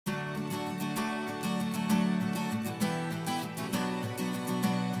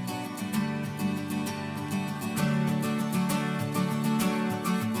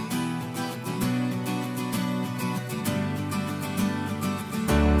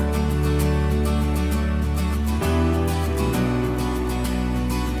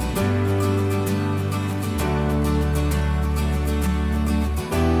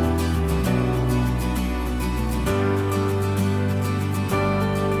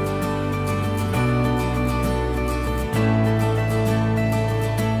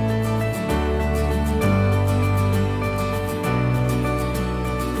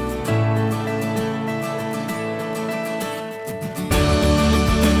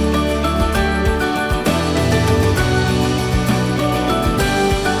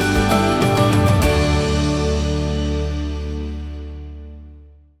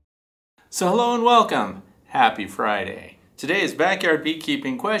So hello and welcome. Happy Friday. Today is Backyard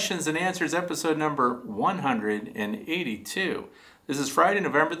Beekeeping Questions and Answers episode number 182. This is Friday,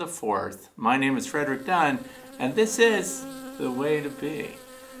 November the 4th. My name is Frederick Dunn and this is The Way to Bee.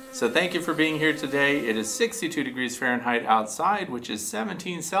 So thank you for being here today. It is 62 degrees Fahrenheit outside, which is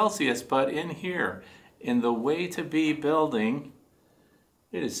 17 Celsius, but in here, in the Way to Bee building,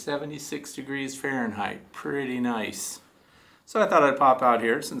 it is 76 degrees Fahrenheit. Pretty nice. So I thought I'd pop out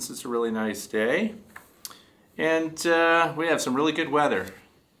here since it's a really nice day. And we have some really good weather.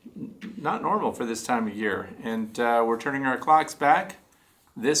 Not normal for this time of year. And we're turning our clocks back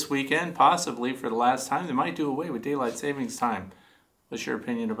this weekend, possibly for the last time. They might do away with daylight savings time. What's your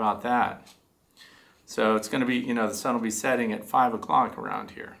opinion about that? So it's going to be, the sun will be setting at 5 o'clock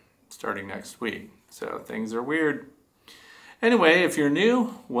around here, starting next week. So things are weird. Anyway, if you're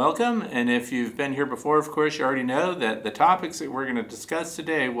new, welcome. And if you've been here before, of course, you already know that the topics that we're going to discuss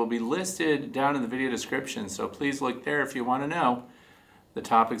today will be listed down in the video description. So please look there if you want to know the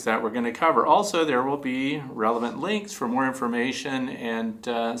topics that we're going to cover. Also, there will be relevant links for more information and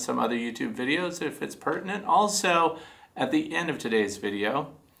some other YouTube videos if it's pertinent. Also, at the end of today's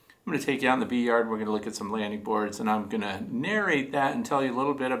video, I'm going to take you out in the bee yard. We're going to look at some landing boards, and I'm going to narrate that and tell you a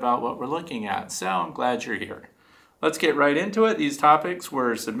little bit about what we're looking at. So I'm glad you're here. Let's get right into it. These topics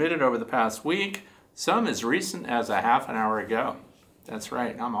were submitted over the past week, some as recent as a half an hour ago. That's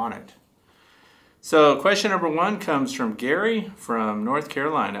right, I'm on it. So question number 1 comes from Gary from North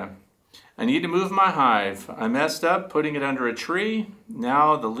Carolina. I need to move my hive. I messed up putting it under a tree.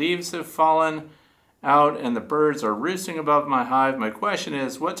 Now the leaves have fallen out and the birds are roosting above my hive. My question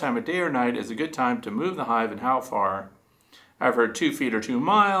is, what time of day or night is a good time to move the hive and how far? I've heard 2 feet or 2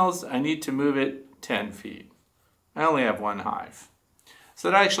 miles. I need to move it 10 feet. I only have one hive.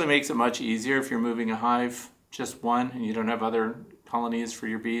 So that actually makes it much easier if you're moving a hive, just one, and you don't have other colonies for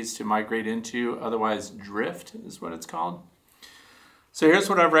your bees to migrate into, otherwise drift is what it's called. So here's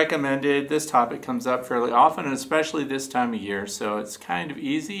what I've recommended. This topic comes up fairly often, and especially this time of year, so it's kind of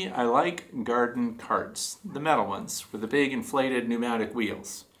easy. I like garden carts, the metal ones, with the big inflated pneumatic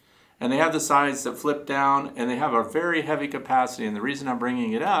wheels. And they have the sides that flip down, and they have a very heavy capacity, and the reason I'm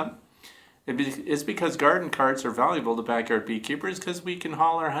bringing it up is because garden carts are valuable to backyard beekeepers because we can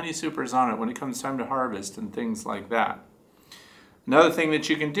haul our honey supers on it when it comes time to harvest and things like that. Another thing that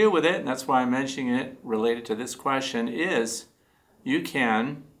you can do with it, and that's why I'm mentioning it related to this question, is you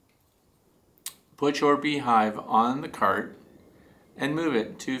can put your beehive on the cart and move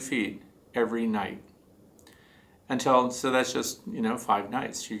it 2 feet every night. So that's just, 5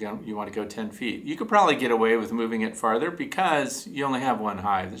 nights. You want to go 10 feet. You could probably get away with moving it farther because you only have one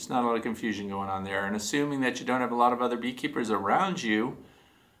hive. There's not a lot of confusion going on there. And assuming that you don't have a lot of other beekeepers around you,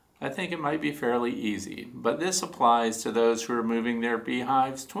 I think it might be fairly easy. But this applies to those who are moving their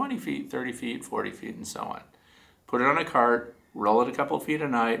beehives 20 feet, 30 feet, 40 feet, and so on. Put it on a cart, roll it a couple feet a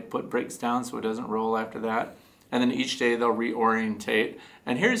night, put brakes down so it doesn't roll after that, and then each day they'll reorientate.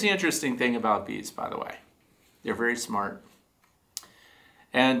 And here's the interesting thing about bees, by the way. They're very smart.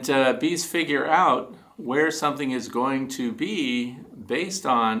 And bees figure out where something is going to be based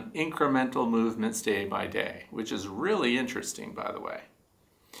on incremental movements day by day, which is really interesting, by the way.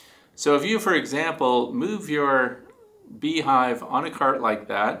 So if you, for example, move your beehive on a cart like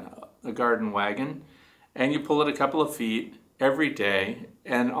that, a garden wagon, and you pull it a couple of feet every day,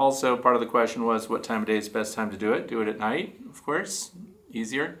 and also part of the question was what time of day is the best time to do it? Do it at night, of course,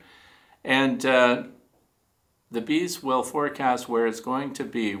 easier. And the bees will forecast where it's going to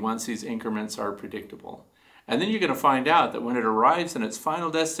be once these increments are predictable. And then you're going to find out that when it arrives in its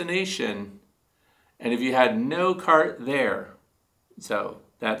final destination, and if you had no cart there, so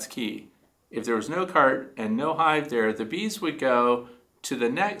that's key. If there was no cart and no hive there, the bees would go to the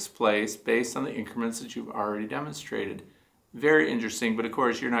next place based on the increments that you've already demonstrated. Very interesting, but of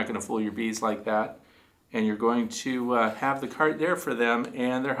course you're not going to fool your bees like that. And you're going to have the cart there for them,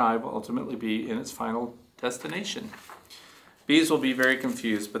 and their hive will ultimately be in its final destination. Bees will be very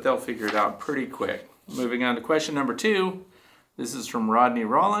confused, but they'll figure it out pretty quick. Moving on to question number 2. This is from Rodney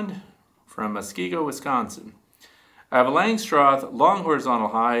Rolland from Muskego, Wisconsin. I have a Langstroth long horizontal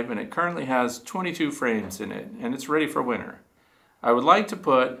hive, and it currently has 22 frames in it, and it's ready for winter. I would like to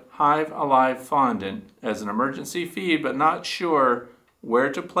put Hive Alive fondant as an emergency feed, but not sure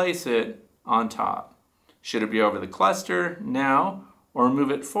where to place it on top. Should it be over the cluster now, or move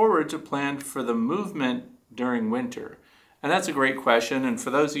it forward to plan for the movement during winter? And that's a great question. And for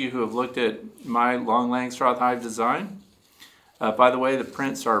those of you who have looked at my Long Langstroth Hive design, by the way, the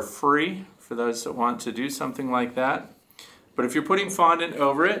prints are free for those that want to do something like that. But if you're putting fondant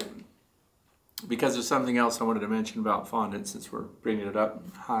over it, because there's something else I wanted to mention about fondant since we're bringing it up,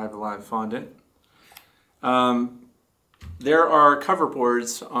 Hive Alive fondant. There are cover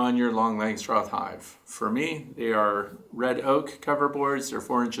boards on your Long Langstroth hive. For me, they are red oak cover boards. They're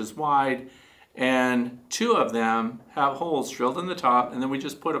 4 inches wide, and 2 of them have holes drilled in the top, and then we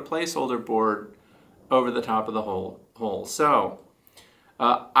just put a placeholder board over the top of the hole. So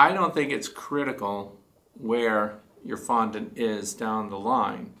I don't think it's critical where your fondant is down the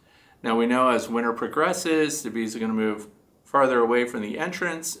line. Now we know as winter progresses, the bees are going to move farther away from the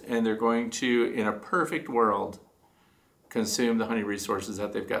entrance, and they're going to, in a perfect world, consume the honey resources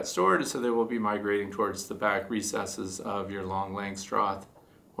that they've got stored, so they will be migrating towards the back recesses of your Long Langstroth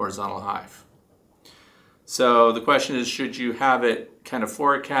horizontal hive. So the question is, should you have it kind of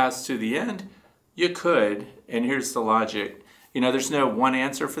forecast to the end? You could, and here's the logic. You know, there's no one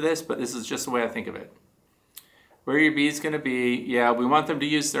answer for this, but this is just the way I think of it. Where your bees going to be, yeah, we want them to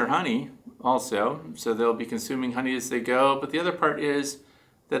use their honey also, so they'll be consuming honey as they go, but the other part is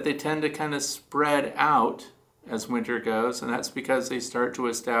that they tend to kind of spread out as winter goes, and that's because they start to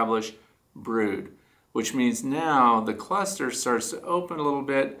establish brood, which means now the cluster starts to open a little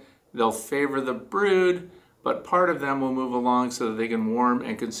bit. They'll favor the brood, but part of them will move along so that they can warm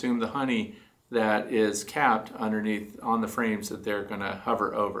and consume the honey that is capped underneath on the frames that they're going to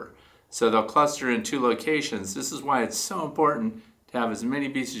hover over. So they'll cluster in 2 locations. This is why it's so important to have as many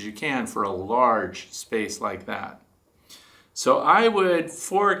bees as you can for a large space like that. So I would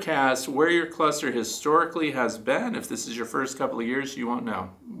forecast where your cluster historically has been. If this is your first couple of years, you won't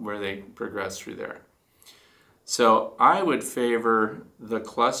know where they progress through there. So I would favor the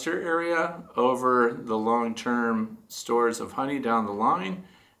cluster area over the long-term stores of honey down the line.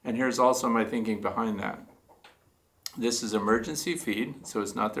 And here's also my thinking behind that. This is emergency feed, so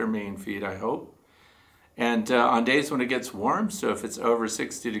it's not their main feed, I hope. And on days when it gets warm, so if it's over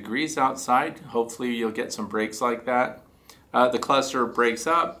 60 degrees outside, hopefully you'll get some breaks like that. The cluster breaks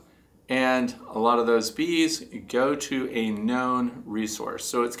up, and a lot of those bees go to a known resource.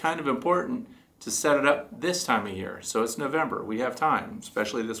 So it's kind of important to set it up this time of year. So it's November. We have time,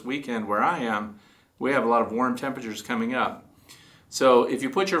 especially this weekend where I am. We have a lot of warm temperatures coming up. So if you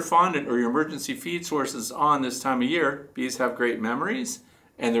put your fondant or your emergency feed sources on this time of year, bees have great memories,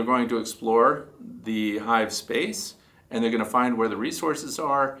 and they're going to explore the hive space, and they're going to find where the resources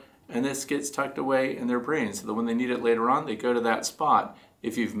are, and this gets tucked away in their brain so that when they need it later on, they go to that spot.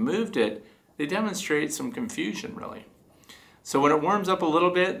 If you've moved it, they demonstrate some confusion, really. So when it warms up a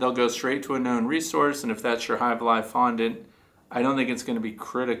little bit, they'll go straight to a known resource, and if that's your Hive Alive fondant, I don't think it's going to be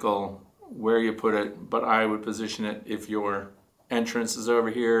critical where you put it, but I would position it if your entrance is over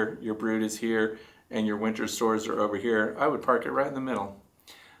here, your brood is here, and your winter stores are over here. I would park it right in the middle.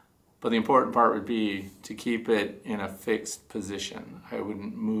 But the important part would be to keep it in a fixed position. I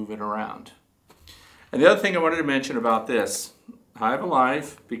wouldn't move it around. And the other thing I wanted to mention about this, Hive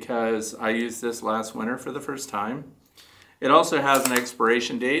Alive, because I used this last winter for the first time, it also has an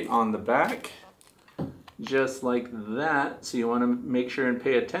expiration date on the back, just like that. So you want to make sure and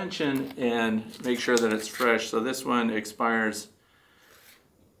pay attention and make sure that it's fresh. So this one expires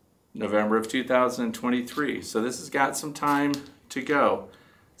November of 2023. So this has got some time to go.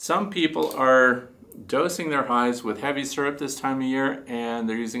 Some people are dosing their hives with heavy syrup this time of year, and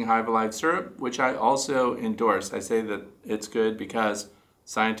they're using Hive Alive syrup, which I also endorse. I say that it's good because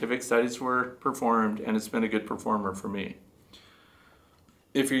scientific studies were performed, and it's been a good performer for me.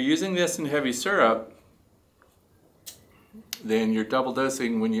 If you're using this in heavy syrup, then you're double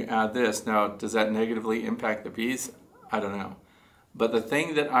dosing when you add this. Now, does that negatively impact the bees? I don't know. But the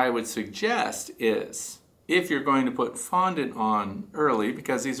thing that I would suggest is, if you're going to put fondant on early,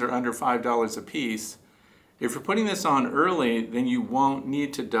 because these are under $5 a piece, if you're putting this on early, then you won't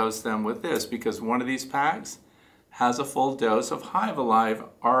need to dose them with this, because one of these packs has a full dose of Hive Alive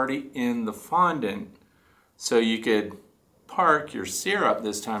already in the fondant. So you could park your syrup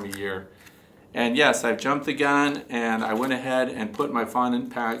this time of year. And yes, I've jumped the gun, and I went ahead and put my fondant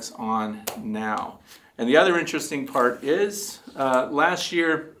packs on now. And the other interesting part is, last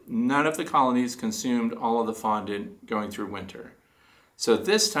year, none of the colonies consumed all of the fondant going through winter. So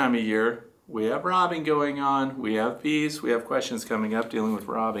this time of year, we have robbing going on, we have bees, we have questions coming up dealing with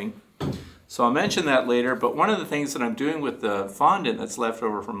robbing. So I'll mention that later, but one of the things that I'm doing with the fondant that's left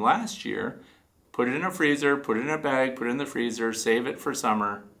over from last year, put it in a freezer, put it in a bag, put it in the freezer, save it for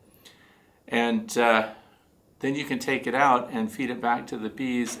summer, and then you can take it out and feed it back to the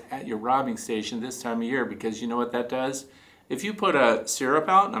bees at your robbing station this time of year, because you know what that does? If you put a syrup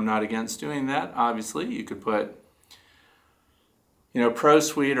out, and I'm not against doing that, obviously, you could put Pro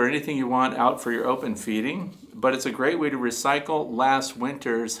Suite or anything you want out for your open feeding, but it's a great way to recycle last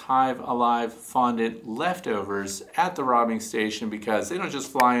winter's Hive Alive fondant leftovers at the robbing station, because they don't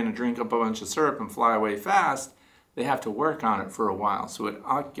just fly in and drink up a bunch of syrup and fly away fast. They have to work on it for a while, so it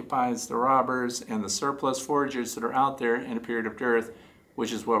occupies the robbers and the surplus foragers that are out there in a period of dearth,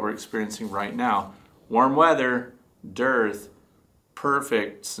 which is what we're experiencing right now. Warm weather, dearth,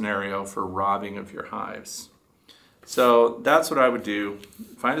 perfect scenario for robbing of your hives. So that's what I would do.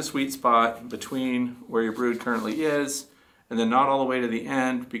 Find a sweet spot between where your brood currently is, and then not all the way to the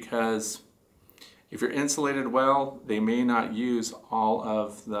end, because if you're insulated well, they may not use all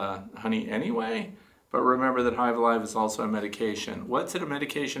of the honey anyway. But remember that Hive Alive is also a medication. What's it a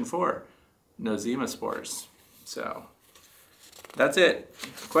medication for? Nosema spores. So that's it.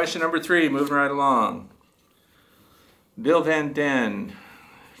 Question number 3, moving right along. Bill Van Den.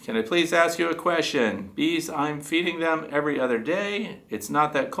 Can I please ask you a question? Bees, I'm feeding them every other day. It's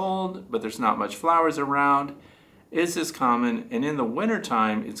not that cold, but there's not much flowers around. Is this common? And in the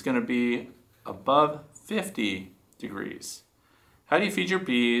wintertime, it's going to be above 50 degrees. How do you feed your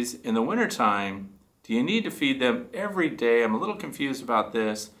bees in the wintertime? Do you need to feed them every day? I'm a little confused about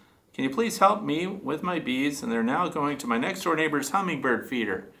this. Can you please help me with my bees? And they're now going to my next door neighbor's hummingbird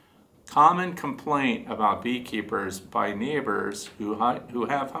feeder. Common complaint about beekeepers by neighbors who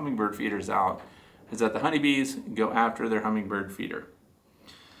have hummingbird feeders out is that the honeybees go after their hummingbird feeder.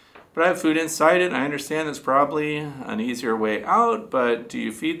 But I have food inside it. I understand it's probably an easier way out, but do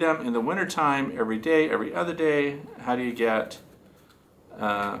you feed them in the wintertime every day, every other day? How do you get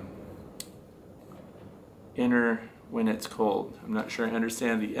inner when it's cold? I'm not sure I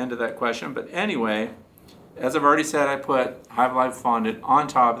understand the end of that question, but anyway, as I've already said, I put Hive Alive fondant on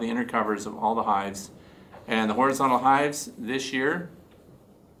top of the inner covers of all the hives. And the horizontal hives this year,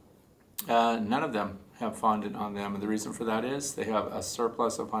 none of them have fondant on them. And the reason for that is they have a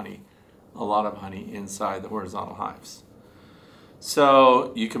surplus of honey, a lot of honey inside the horizontal hives.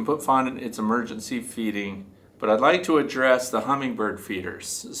 So you can put fondant, it's emergency feeding. But I'd like to address the hummingbird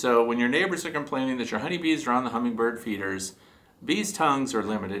feeders. So when your neighbors are complaining that your honeybees are on the hummingbird feeders, bees' tongues are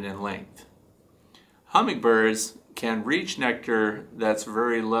limited in length. Hummingbirds can reach nectar that's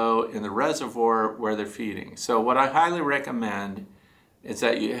very low in the reservoir where they're feeding. So what I highly recommend is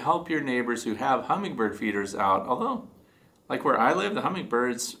that you help your neighbors who have hummingbird feeders out, although like where I live, the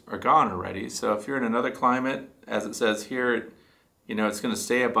hummingbirds are gone already. So if you're in another climate, as it says here, it's going to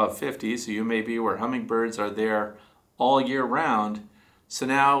stay above 50, so you may be where hummingbirds are there all year round. So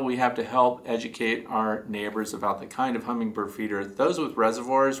now we have to help educate our neighbors about the kind of hummingbird feeder. Those with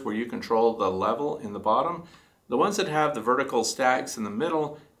reservoirs where you control the level in the bottom, the ones that have the vertical stacks in the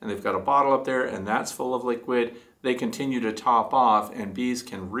middle and they've got a bottle up there and that's full of liquid, they continue to top off and bees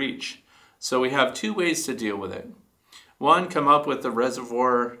can reach. So we have 2 ways to deal with it. One, come up with the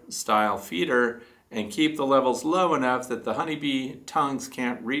reservoir style feeder and keep the levels low enough that the honeybee tongues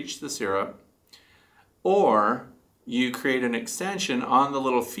can't reach the syrup. Or you create an extension on the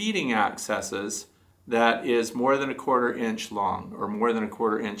little feeding accesses that is more than 1/4 inch long or more than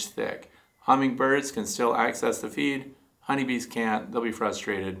 1/4 inch thick. Hummingbirds can still access the feed, honeybees can't, they'll be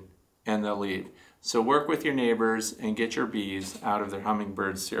frustrated and they'll leave. So work with your neighbors and get your bees out of their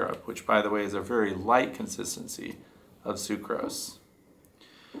hummingbird syrup, which by the way is a very light consistency of sucrose.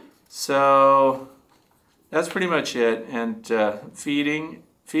 So that's pretty much it, and feeding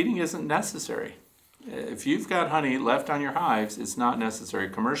isn't necessary. If you've got honey left on your hives, it's not necessary.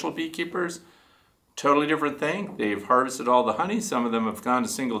 Commercial beekeepers, totally different thing. They've harvested all the honey. Some of them have gone to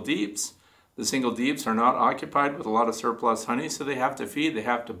single deeps. The single deeps are not occupied with a lot of surplus honey, so they have to feed. They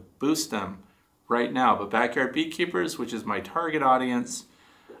have to boost them right now. But backyard beekeepers, which is my target audience,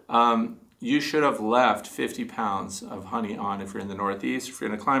 you should have left 50 pounds of honey on if you're in the Northeast. If you're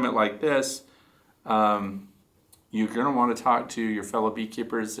in a climate like this, you're going to want to talk to your fellow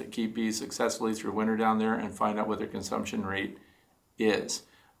beekeepers that keep bees successfully through winter down there and find out what their consumption rate is.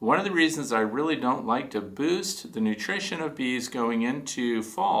 One of the reasons I really don't like to boost the nutrition of bees going into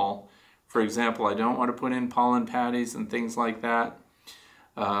fall, for example, I don't want to put in pollen patties and things like that.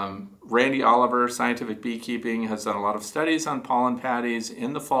 Randy Oliver, Scientific Beekeeping, has done a lot of studies on pollen patties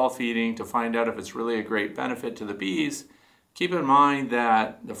in the fall feeding to find out if it's really a great benefit to the bees. Keep in mind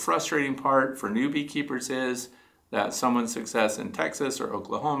that the frustrating part for new beekeepers is that someone's success in Texas or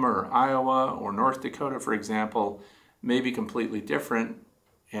Oklahoma or Iowa or North Dakota, for example, may be completely different,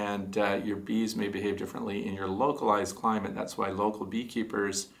 and your bees may behave differently in your localized climate. That's why local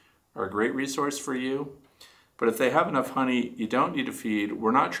beekeepers are a great resource for you. But if they have enough honey, you don't need to feed.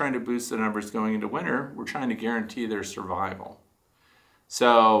 We're not trying to boost the numbers going into winter. We're trying to guarantee their survival.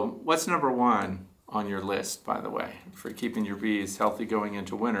 So what's number 1 on your list, by the way, for keeping your bees healthy going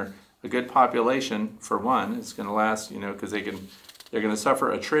into winter. A good population, for one, is going to last, you know, because they're going to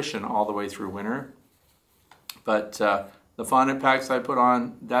suffer attrition all the way through winter. But the fondant packs I put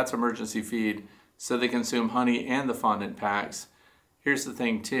on, that's emergency feed, so they consume honey and the fondant packs. Here's the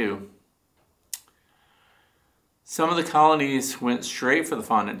thing too. Some of the colonies went straight for the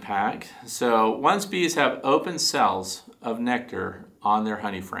fondant pack. So once bees have open cells of nectar on their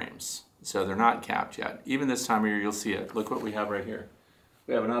honey frames, so they're not capped yet. Even this time of year, you'll see it. Look what we have right here.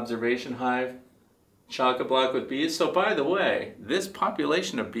 We have an observation hive, chock-a-block with bees. So by the way, this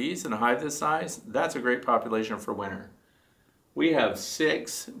population of bees in a hive this size, that's a great population for winter. We have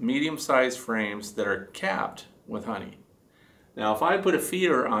 6 medium-sized frames that are capped with honey. Now if I put a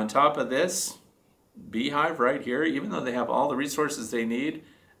feeder on top of this beehive right here, even though they have all the resources they need,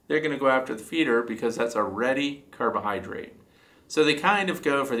 they're going to go after the feeder because that's a ready carbohydrate. So they kind of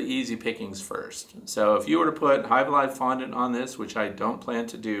go for the easy pickings first. So if you were to put Hive Alive fondant on this, which I don't plan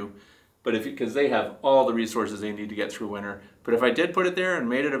to do, but because they have all the resources they need to get through winter, but if I did put it there and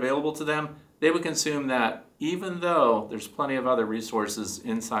made it available to them, they would consume that even though there's plenty of other resources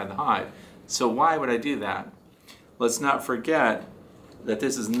inside the hive. So why would I do that? Let's not forget that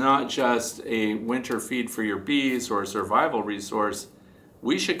this is not just a winter feed for your bees or a survival resource.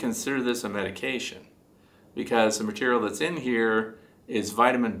 We should consider this a medication, because the material that's in here is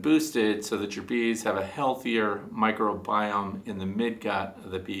vitamin boosted so that your bees have a healthier microbiome in the midgut of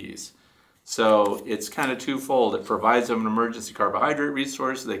the bees. So it's kind of twofold. It provides them an emergency carbohydrate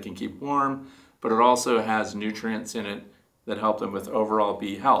resource so they can keep warm, but it also has nutrients in it that help them with overall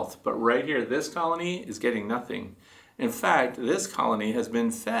bee health. But right here, this colony is getting nothing. In fact, this colony has been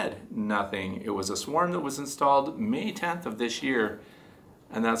fed nothing. It was a swarm that was installed May 10th of this year,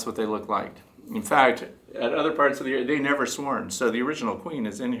 and that's what they look like. In fact, at other parts of the year, they never swarmed. So the original queen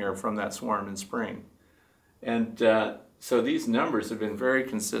is in here from that swarm in spring. And so these numbers have been very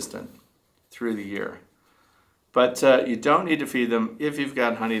consistent through the year. But you don't need to feed them if you've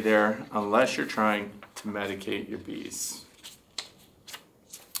got honey there, unless you're trying to medicate your bees.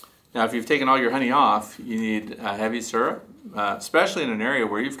 Now, if you've taken all your honey off, you need a heavy syrup, especially in an area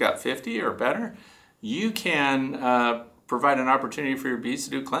where you've got 50 or better. You can provide an opportunity for your bees to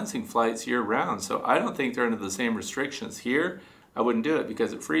do cleansing flights year-round. So I don't think they're under the same restrictions here. I wouldn't do it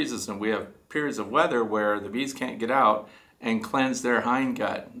because it freezes, and we have periods of weather where the bees can't get out and cleanse their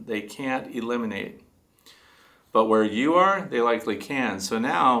hindgut. They can't eliminate. But where you are, they likely can. So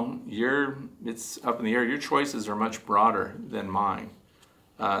now it's up in the air. Your choices are much broader than mine.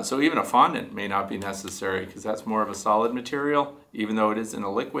 So even a fondant may not be necessary because that's more of a solid material. Even though it is in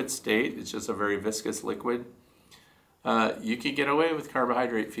a liquid state, it's just a very viscous liquid. You could get away with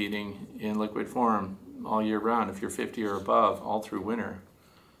carbohydrate feeding in liquid form all year round if you're 50 or above, all through winter.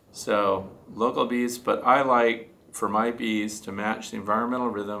 So local bees, but I like for my bees to match the environmental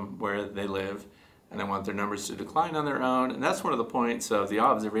rhythm where they live, and I want their numbers to decline on their own. And that's one of the points of the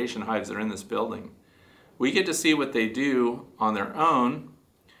observation hives that are in this building. We get to see what they do on their own.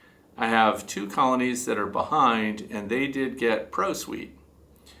 I have 2 colonies that are behind, and they did get ProSweet.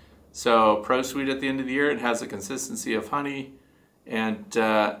 So ProSweet at the end of the year, it has a consistency of honey and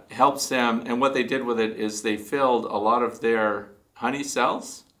helps them. And what they did with it is they filled a lot of their honey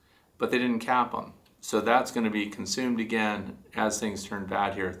cells, but they didn't cap them. So that's going to be consumed again as things turn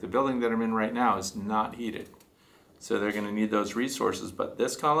bad here. The building that I'm in right now is not heated. So they're going to need those resources. But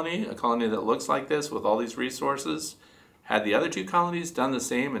this colony, a colony that looks like this with all these resources, had the other 2 colonies done the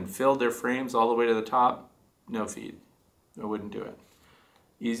same and filled their frames all the way to the top, no feed. I wouldn't do it.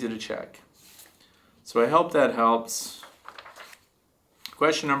 Easy to check. So I hope that helps.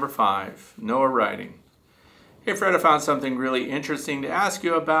 Question number 5, Noah writing. Hey Fred, I found something really interesting to ask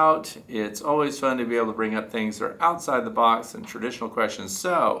you about. It's always fun to be able to bring up things that are outside the box and traditional questions.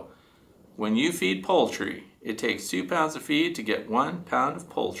 So, when you feed poultry, it takes 2 pounds of feed to get 1 pound of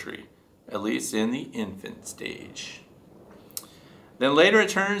poultry, at least in the infant stage. Then later it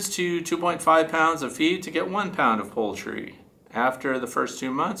turns to 2.5 pounds of feed to get 1 pound of poultry. After the first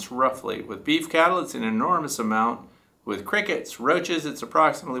 2 months, roughly. With beef cattle, it's an enormous amount. With crickets, roaches, it's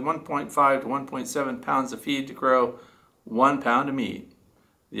approximately 1.5 to 1.7 pounds of feed to grow 1 pound of meat.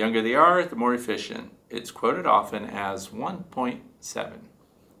 The younger they are, the more efficient. It's quoted often as 1.7.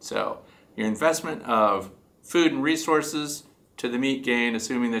 So, your investment of food and resources to the meat gain,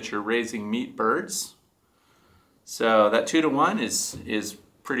 assuming that you're raising meat birds. So that 2 to 1 is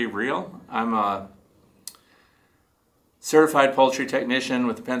pretty real. I'm a certified poultry technician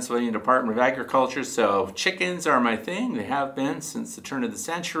with the Pennsylvania Department of Agriculture, so chickens are my thing. They have been since the turn of the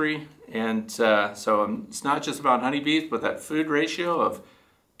century, and so it's not just about honeybees, but that food ratio of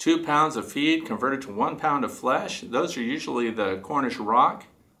 2 pounds of feed converted to 1 pound of flesh. Those are usually the Cornish rock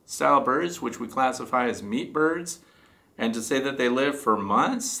style birds, which we classify as meat birds. And to say that they live for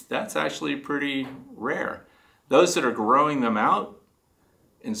months, that's actually pretty rare. Those that are growing them out,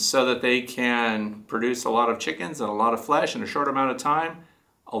 and so that they can produce a lot of chickens and a lot of flesh in a short amount of time,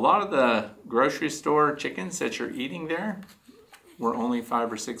 a lot of the grocery store chickens that you're eating there were only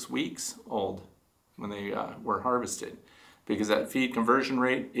 5 or 6 weeks old when they were harvested, because that feed conversion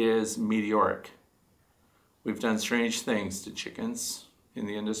rate is meteoric. We've done strange things to chickens in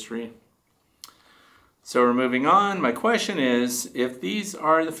the industry. So we're moving on. My question is, if these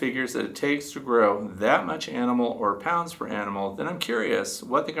are the figures that it takes to grow that much animal or pounds per animal, then I'm curious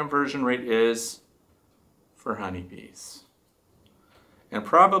what the conversion rate is for honeybees. And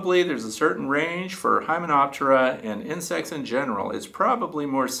probably there's a certain range for Hymenoptera and insects in general. It's probably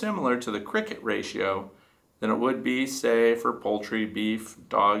more similar to the cricket ratio than it would be, say, for poultry, beef,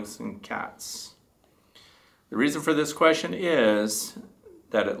 dogs, and cats. The reason for this question is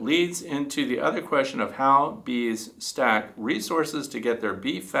that it leads into the other question of how bees stack resources to get their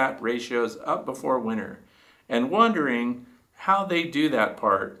beef fat ratios up before winter, and wondering how they do that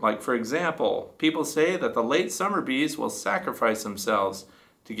part. Like, for example, people say that the late summer bees will sacrifice themselves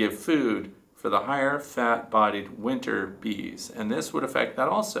to give food for the higher fat-bodied winter bees, and this would affect that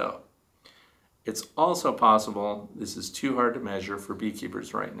also. It's also possible this is too hard to measure for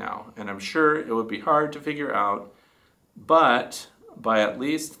beekeepers right now, and I'm sure it would be hard to figure out, but by at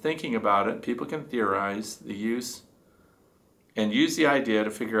least thinking about it, people can theorize the use and use the idea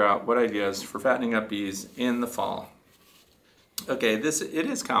to figure out what ideas for fattening up bees in the fall. Okay, it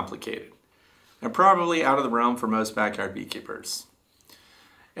is complicated and probably out of the realm for most backyard beekeepers.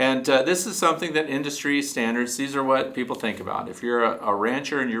 And this is something that industry standards, these are what people think about. If you're a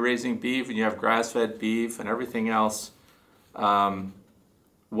rancher and you're raising beef and you have grass-fed beef and everything else,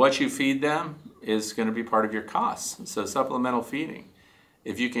 what you feed them is going to be part of your costs. So supplemental feeding.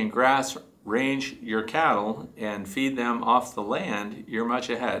 If you can grass range your cattle and feed them off the land, you're much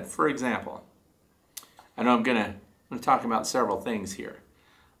ahead. For example, I know I'm going to talk about several things here,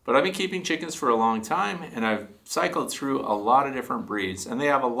 but I've been keeping chickens for a long time, and I've cycled through a lot of different breeds, and they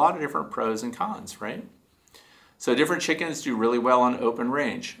have a lot of different pros and cons, right? So different chickens do really well on open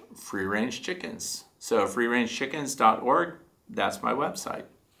range, free-range chickens. So freerangechickens.org, that's my website.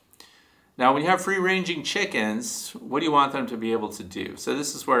 Now, when you have free-ranging chickens, what do you want them to be able to do? So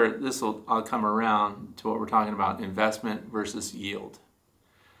this is where I'll come around to what we're talking about, investment versus yield.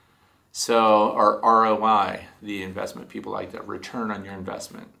 So, or ROI, the investment people like that, return on your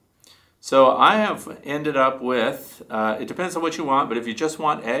investment. So I have ended up with, it depends on what you want, but if you just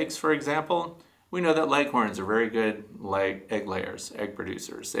want eggs, for example, we know that leghorns are very good egg layers, egg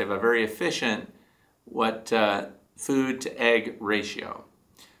producers. They have a very efficient food to egg ratio.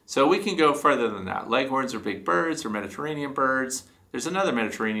 So we can go further than that. Leghorns are big birds, they're Mediterranean birds. There's another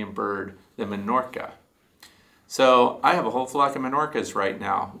Mediterranean bird, the Minorca. So I have a whole flock of Minorcas right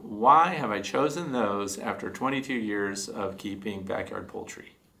now. Why have I chosen those after 22 years of keeping backyard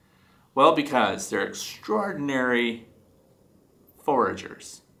poultry? Well, because they're extraordinary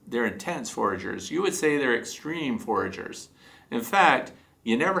foragers. They're intense foragers. You would say they're extreme foragers. In fact,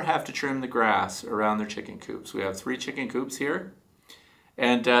 you never have to trim the grass around their chicken coops. We have 3 chicken coops here.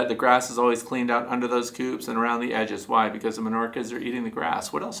 And the grass is always cleaned out under those coops and around the edges. Why? Because the Minorcas are eating the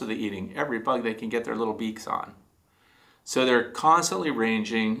grass. What else are they eating? Every bug they can get their little beaks on. So they're constantly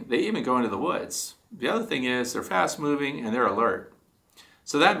ranging. They even go into the woods. The other thing is they're fast moving and they're alert.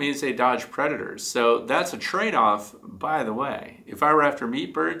 So that means they dodge predators. So that's a trade-off, by the way. If I were after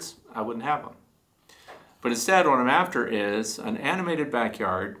meat birds, I wouldn't have them. But instead, what I'm after is an animated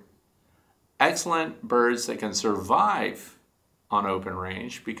backyard, excellent birds that can survive on open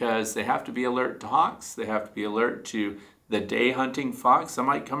range, because they have to be alert to hawks, they have to be alert to the day hunting fox that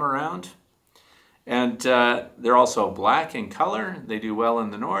might come around. And they're also black in color. They do well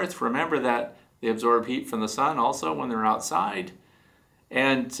in the north. Remember that they absorb heat from the sun also when they're outside.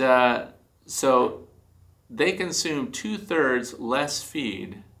 And so they consume 2/3 less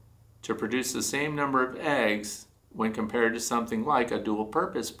feed to produce the same number of eggs when compared to something like a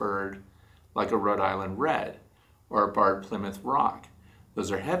dual-purpose bird like a Rhode Island red or a barred Plymouth rock.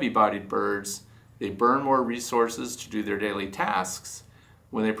 Those are heavy-bodied birds. They burn more resources to do their daily tasks.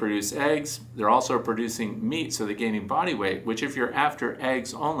 When they produce eggs, they're also producing meat, so they're gaining body weight, which if you're after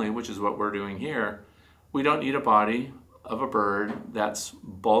eggs only, which is what we're doing here, we don't need a body of a bird that's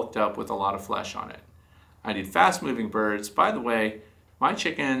bulked up with a lot of flesh on it. I need fast-moving birds. By the way, my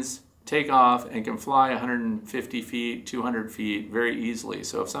chickens take off and can fly 150 feet, 200 feet very easily.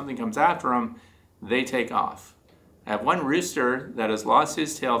 So if something comes after them, they take off. I have one rooster that has lost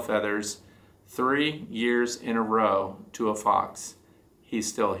his tail feathers 3 years in a row to a fox. He's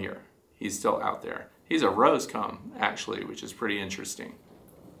still here. He's still out there. He's a rosecomb, actually, which is pretty interesting.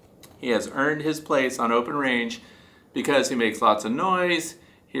 He has earned his place on open range because he makes lots of noise,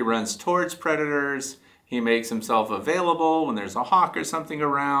 he runs towards predators, he makes himself available when there's a hawk or something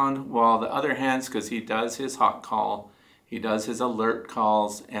around, while the other hens, because he does his hawk call, he does his alert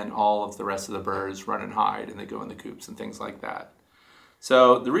calls, and all of the rest of the birds run and hide, and they go in the coops and things like that.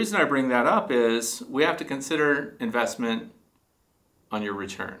 So the reason I bring that up is we have to consider investment on your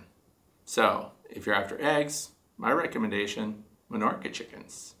return. So if you're after eggs, my recommendation, Minorca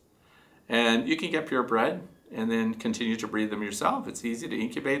chickens. And you can get purebred and then continue to breed them yourself. It's easy to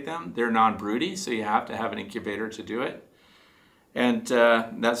incubate them. They're non-broody, so you have to have an incubator to do it. And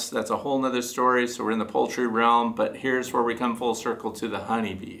that's a whole nother story. So we're in the poultry realm, but here's where we come full circle to the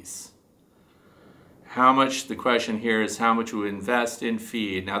honeybees. How much, the question here is how much we invest in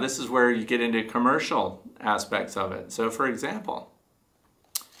feed. Now this is where you get into commercial aspects of it. So for example,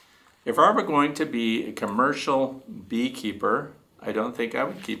 if I were going to be a commercial beekeeper, I don't think I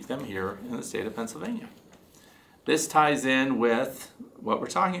would keep them here in the state of Pennsylvania. This ties in with what we're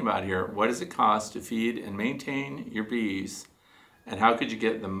talking about here. What does it cost to feed and maintain your bees, and how could you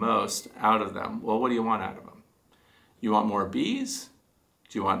get the most out of them? Well, what do you want out of them? You want more bees?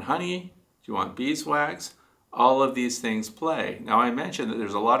 Do you want honey? Do you want beeswax? All of these things play. Now I mentioned that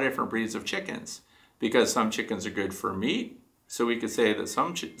there's a lot of different breeds of chickens because some chickens are good for meat. So we could say that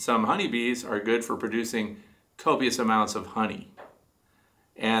some honeybees are good for producing copious amounts of honey.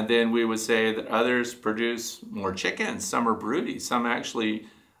 And then we would say that others produce more chickens. Some are broody. Some actually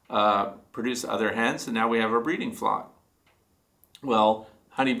produce other hens, and now we have a breeding flock. Well,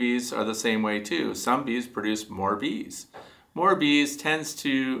 honeybees are the same way too. Some bees produce more bees. More bees tends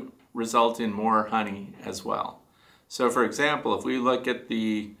to result in more honey as well. So for example, if we look at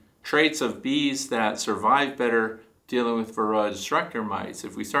the traits of bees that survive better dealing with Varroa destructor mites,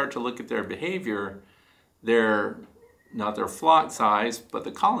 if we start to look at their behavior, not their flock size, but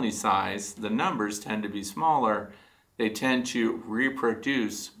the colony size, the numbers tend to be smaller. They tend to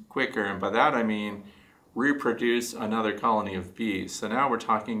reproduce quicker, and by that I mean reproduce another colony of bees. So now we're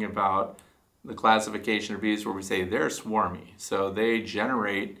talking about the classification of bees where we say they're swarmy. So they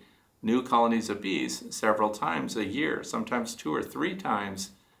generate new colonies of bees several times a year, sometimes 2 or 3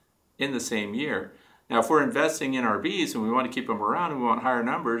 times in the same year. Now if we're investing in our bees and we want to keep them around and we want higher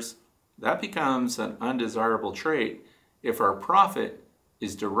numbers, that becomes an undesirable trait if our profit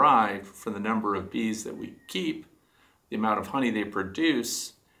is derived from the number of bees that we keep, the amount of honey they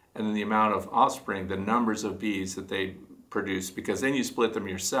produce, and then the amount of offspring, the numbers of bees that they produce, because then you split them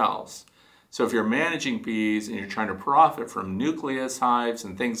yourselves. So if you're managing bees and you're trying to profit from nucleus hives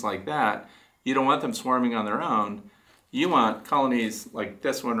and things like that, you don't want them swarming on their own. You want colonies like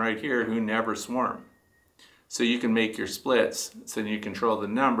this one right here who never swarm. So you can make your splits so you control the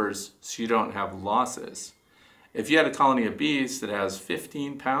numbers so you don't have losses. If you had a colony of bees that has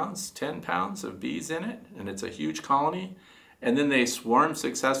 15 pounds, 10 pounds of bees in it, and it's a huge colony, and then they swarm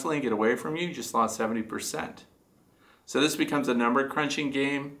successfully and get away from you, you just lost 70%. So this becomes a number crunching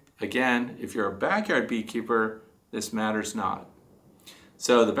game. Again, if you're a backyard beekeeper, this matters not.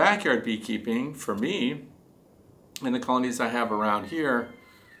 So the backyard beekeeping, for me, and the colonies I have around here,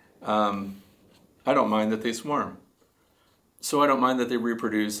 I don't mind that they swarm. So I don't mind that they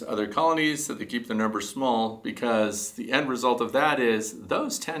reproduce other colonies, that they keep the numbers small, because the end result of that is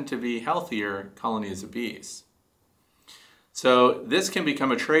those tend to be healthier colonies of bees. So this can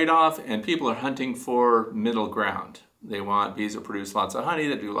become a trade-off, and people are hunting for middle ground. They want bees that produce lots of honey,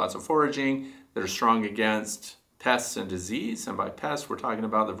 that do lots of foraging, that are strong against pests and disease. And by pests, we're talking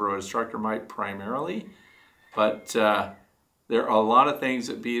about the Varroa destructor mite primarily. But there are a lot of things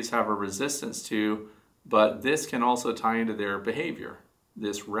that bees have a resistance to, but this can also tie into their behavior.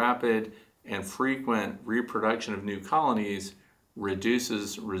 This rapid and frequent reproduction of new colonies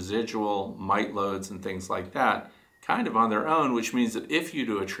reduces residual mite loads and things like that, kind of on their own, which means that if you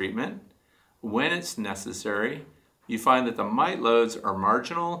do a treatment, when it's necessary, you find that the mite loads are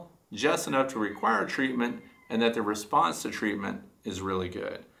marginal, just enough to require treatment, and that the response to treatment is really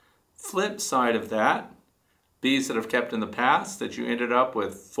good. Flip side of that, bees that have kept in the past that you ended up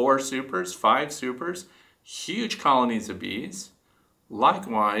with 4 supers, 5 supers, huge colonies of bees.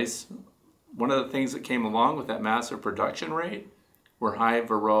 Likewise, one of the things that came along with that massive production rate were high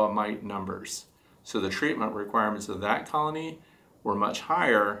Varroa mite numbers. So the treatment requirements of that colony were much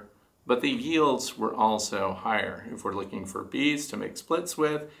higher, but the yields were also higher. If we're looking for bees to make splits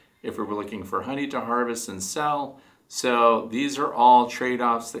with, if we were looking for honey to harvest and sell. So these are all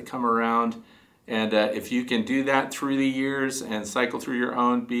trade-offs that come around. And if you can do that through the years and cycle through your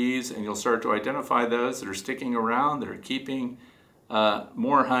own bees, and you'll start to identify those that are sticking around, that are keeping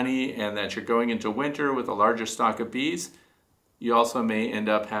more honey, and that you're going into winter with a larger stock of bees, you also may end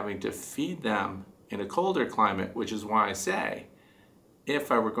up having to feed them in a colder climate, which is why I say,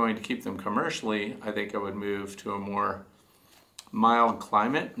 if I were going to keep them commercially, I think I would move to a more mild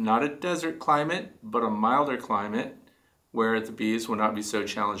climate, not a desert climate, but a milder climate, where the bees will not be so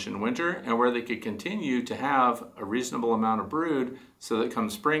challenged in winter and where they could continue to have a reasonable amount of brood so that come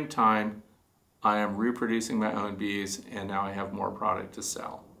springtime, I am reproducing my own bees and now I have more product to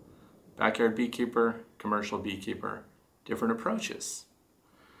sell. Backyard beekeeper, commercial beekeeper, different approaches.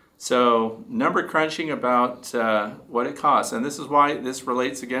 So number crunching about what it costs, and this is why this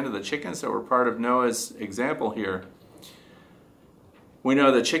relates again to the chickens that were part of Noah's example here. We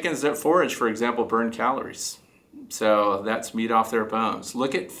know that chickens that forage, for example, burn calories. So that's meat off their bones.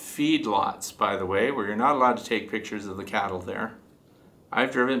 Look at feedlots, by the way, where you're not allowed to take pictures of the cattle there.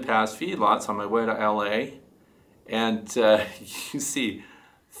 I've driven past feedlots on my way to LA, and you see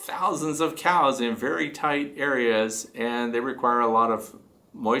thousands of cows in very tight areas, and they require a lot of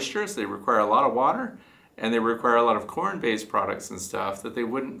moisture, so they require a lot of water, and they require a lot of corn-based products and stuff that they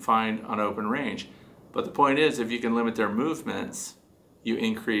wouldn't find on open range. But the point is, if you can limit their movements, you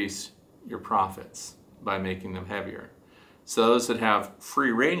increase your profits by making them heavier. So those that have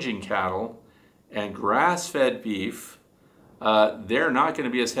free-ranging cattle and grass-fed beef, they're not going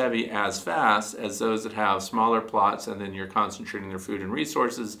to be as heavy as fast as those that have smaller plots, and then you're concentrating their food and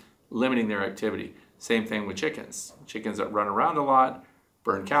resources, limiting their activity. Same thing with chickens. Chickens that run around a lot,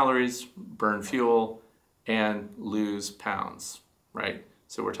 burn calories, burn fuel, and lose pounds, right?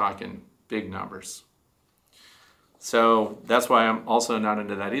 So we're talking big numbers. So that's why I'm also not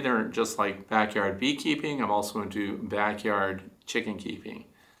into that either. Just like backyard beekeeping, I'm also into backyard chicken keeping.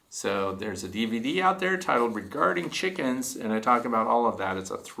 So there's a DVD out there titled Regarding Chickens, and I talk about all of that.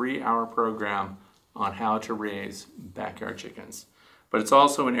 It's a 3-hour program on how to raise backyard chickens. But it's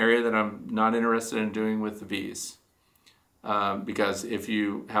also an area that I'm not interested in doing with the bees. Because if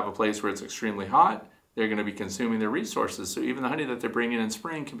you have a place where it's extremely hot, they're going to be consuming their resources. So even the honey that they bring in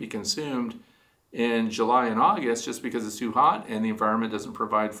spring can be consumed in July and August just because it's too hot and the environment doesn't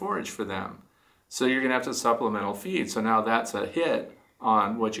provide forage for them. So you're going to have to supplemental feed. So now that's a hit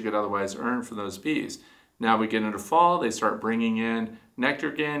on what you could otherwise earn for those bees. Now we get into fall, they start bringing in nectar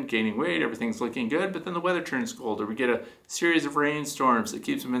again, gaining weight, everything's looking good, but then the weather turns cold, or we get a series of rainstorms that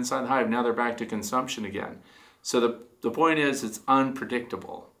keeps them inside the hive. Now they're back to consumption again. So the point is, it's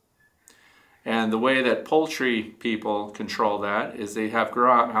unpredictable. And the way that poultry people control that is they have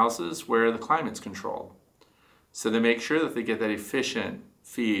grow-out houses where the climate's controlled. So they make sure that they get that efficient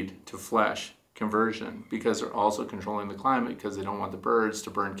feed to flesh conversion, because they're also controlling the climate, because they don't want the birds to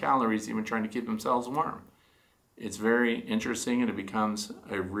burn calories even trying to keep themselves warm. It's very interesting, and it becomes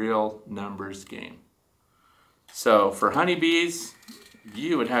a real numbers game. So for honeybees,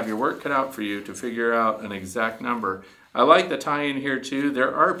 you would have your work cut out for you to figure out an exact number. I like the tie-in here too.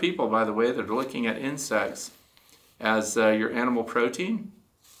 There are people, by the way, that are looking at insects as your animal protein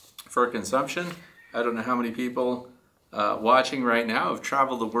for consumption. I don't know how many people watching right now have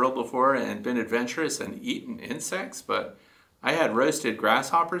traveled the world before and been adventurous and eaten insects, but I had roasted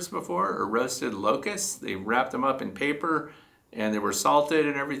grasshoppers before, or roasted locusts. They wrapped them up in paper and they were salted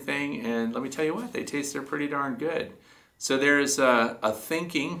and everything, and let me tell you what, they tasted pretty darn good. So there's a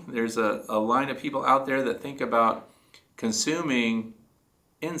thinking, there's a line of people out there that think about consuming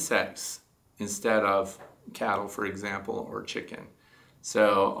insects instead of cattle, for example, or chicken.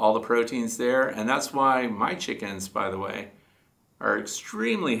 So all the proteins there, and that's why my chickens, by the way, are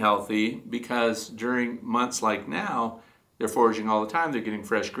extremely healthy, because during months like now, they're foraging all the time, they're getting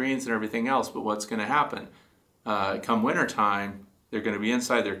fresh greens and everything else, but what's going to happen? Come winter time, they're going to be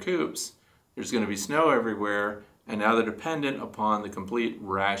inside their coops, there's going to be snow everywhere, and now they're dependent upon the complete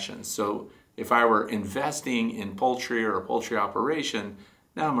ration. So if I were investing in poultry or a poultry operation,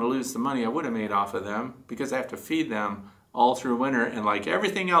 now I'm going to lose the money I would have made off of them, because I have to feed them all through winter. And like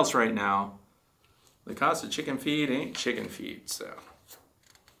everything else right now, the cost of chicken feed ain't chicken feed. So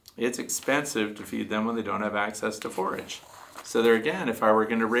it's expensive to feed them when they don't have access to forage. So there again, if I were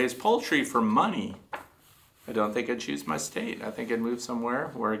going to raise poultry for money, I don't think I'd choose my state. I think I'd move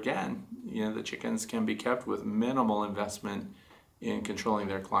somewhere where, again, you know, the chickens can be kept with minimal investment in controlling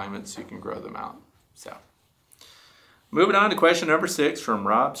their climate so you can grow them out. So moving on to question number 6 from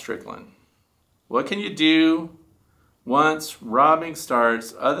Rob Strickland. What can you do once robbing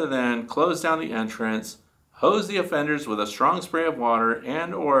starts other than close down the entrance, hose the offenders with a strong spray of water,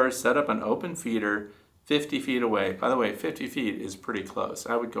 and or set up an open feeder 50 feet away. By the way, 50 feet is pretty close.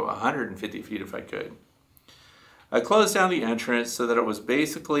 I would go 150 feet if I could. I closed down the entrance so that it was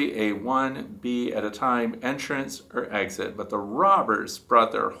basically a one bee at a time entrance or exit, but the robbers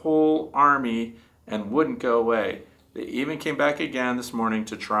brought their whole army and wouldn't go away. They even came back again this morning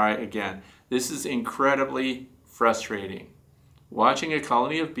to try again. This is incredibly frustrating. Watching a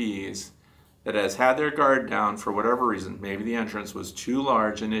colony of bees that has had their guard down for whatever reason, maybe the entrance was too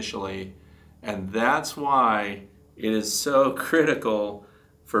large initially, and that's why it is so critical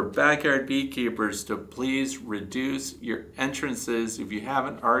for backyard beekeepers to please reduce your entrances. If you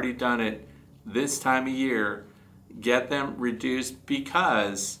haven't already done it this time of year, get them reduced,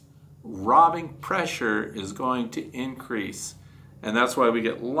 because robbing pressure is going to increase. And that's why we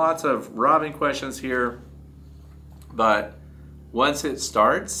get lots of robbing questions here. But once it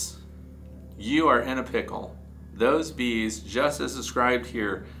starts, you are in a pickle. Those bees, just as described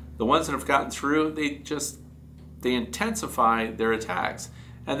here, the ones that have gotten through, they intensify their attacks.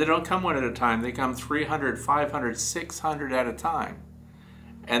 And they don't come one at a time, they come 300, 500, 600 at a time.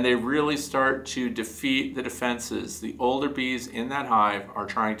 And they really start to defeat the defenses. The older bees in that hive are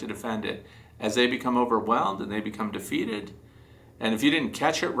trying to defend it. As they become overwhelmed and they become defeated, and if you didn't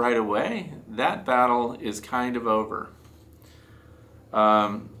catch it right away, that battle is kind of over.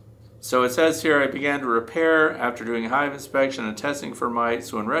 So it says here, I began to repair after doing hive inspection and testing for mites.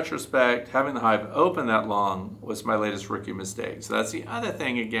 So in retrospect, having the hive open that long was my latest rookie mistake. So that's the other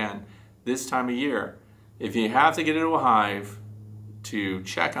thing, again, this time of year. If you have to get into a hive to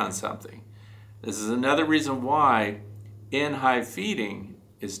check on something, this is another reason why in-hive feeding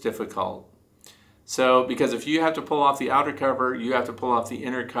is difficult. So, because if you have to pull off the outer cover, you have to pull off the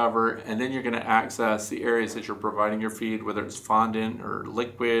inner cover, and then you're going to access the areas that you're providing your feed, whether it's fondant or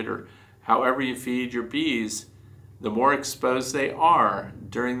liquid or however you feed your bees. The more exposed they are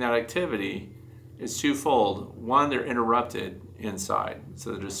during that activity, it's twofold. One, they're interrupted inside,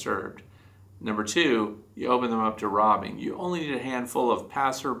 so they're disturbed. Number two, you open them up to robbing. You only need a handful of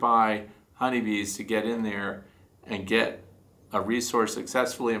passerby honeybees to get in there and get a resource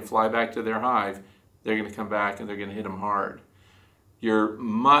successfully and fly back to their hive. They're going to come back and they're going to hit them hard. You're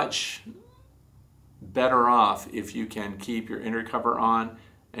much better off if you can keep your inner cover on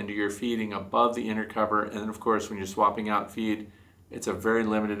and do your feeding above the inner cover. And then, of course, when you're swapping out feed, it's a very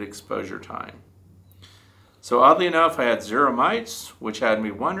limited exposure time. So oddly enough, I had 0 mites, which had me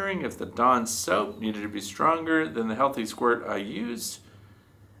wondering if the Dawn soap needed to be stronger than the healthy squirt I used.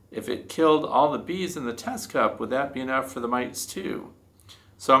 If it killed all the bees in the test cup, would that be enough for the mites too?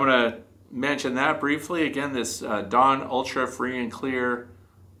 So I'm going to mention that briefly. Again, this Dawn Ultra Free and Clear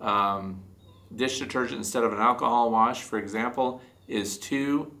dish detergent instead of an alcohol wash, for example, is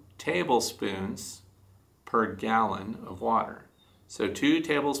 2 tablespoons per gallon of water. So 2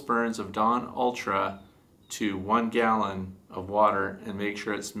 tablespoons of Dawn Ultra to 1 gallon of water, and make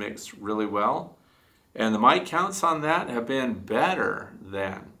sure it's mixed really well. And the mite counts on that have been better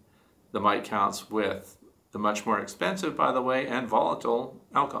than the mite counts with the much more expensive, by the way, and volatile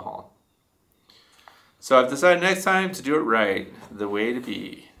alcohol. So I've decided next time to do it right, the way to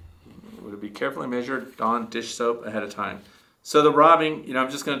be. Would be carefully measured Dawn dish soap ahead of time. So the robbing, I'm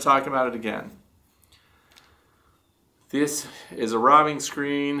just going to talk about it again. This is a robbing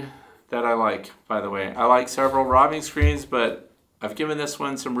screen that I like, by the way. I like several robbing screens, but I've given this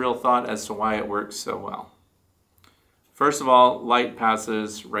one some real thought as to why it works so well. First of all, light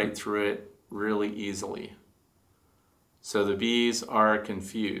passes right through it really easily. So the bees are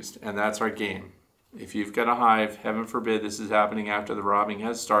confused, and that's our game. If you've got a hive, heaven forbid this is happening after the robbing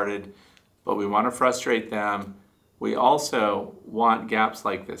has started, but we want to frustrate them. We also want gaps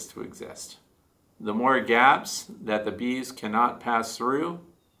like this to exist. The more gaps that the bees cannot pass through,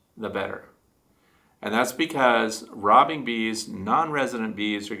 the better. And that's because robbing bees, non-resident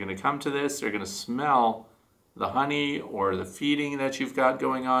bees, are going to come to this. They're going to smell the honey or the feeding that you've got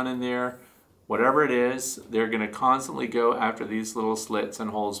going on in there. Whatever it is, they're going to constantly go after these little slits and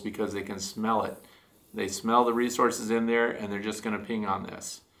holes because they can smell it. They smell the resources in there, and they're just going to ping on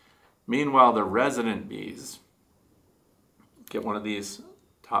this. Meanwhile, the resident bees, get one of these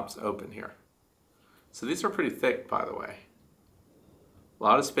tops open here. So these are pretty thick, by the way. A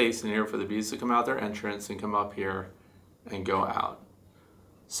lot of space in here for the bees to come out their entrance and come up here and go out.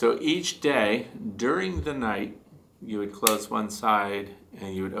 So each day during the night, you would close one side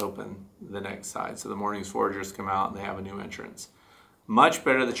and you would open the next side. So the morning's foragers come out and they have a new entrance. Much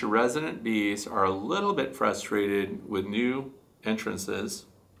better that your resident bees are a little bit frustrated with new entrances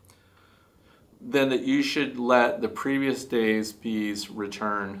than that you should let the previous day's bees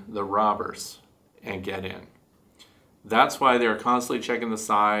return the robbers and get in. That's why they're constantly checking the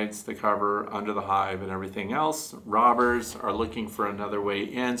sides, the cover, under the hive, and everything else. Robbers are looking for another way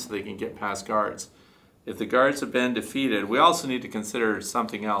in so they can get past guards. If the guards have been defeated, we also need to consider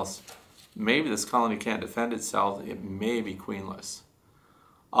something else. Maybe this colony can't defend itself. It may be queenless.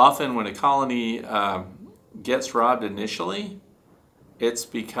 Often when a colony gets robbed initially, it's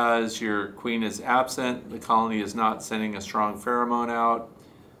because your queen is absent, the colony is not sending a strong pheromone out.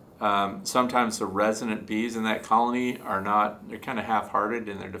 Sometimes the resident bees in that colony they're kind of half-hearted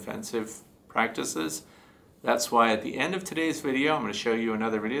in their defensive practices. That's why at the end of today's video, I'm going to show you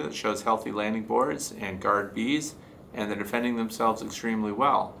another video that shows healthy landing boards and guard bees, and they're defending themselves extremely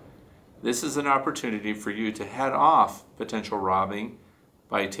well. This is an opportunity for you to head off potential robbing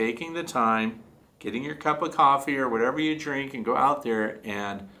by taking the time, getting your cup of coffee or whatever you drink, and go out there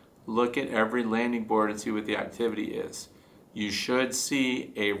and look at every landing board and see what the activity is. You should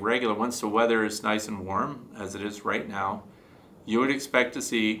see a regular, once the weather is nice and warm, as it is right now, you would expect to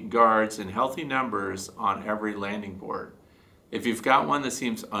see guards in healthy numbers on every landing board. If you've got one that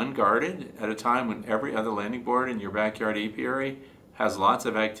seems unguarded at a time when every other landing board in your backyard apiary has lots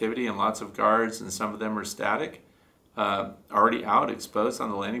of activity and lots of guards, and some of them are static, already out, exposed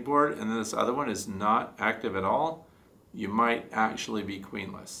on the landing board, and then this other one is not active at all, you might actually be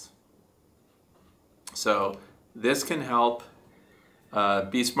queenless. So this can help.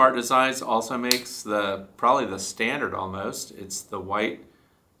 Be Smart Designs also makes probably the standard almost. It's the white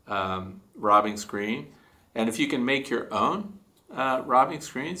robbing screen. And if you can make your own robbing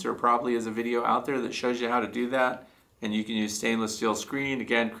screens, there probably is a video out there that shows you how to do that. And you can use stainless steel screen,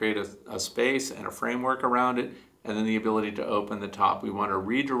 again, create a space and a framework around it, and then the ability to open the top. We want to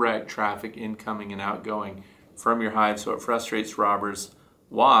redirect traffic incoming and outgoing from your hive so it frustrates robbers.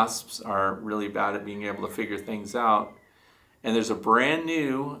 Wasps are really bad at being able to figure things out. And there's a brand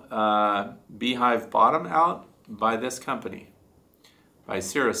new beehive bottom out by this company, by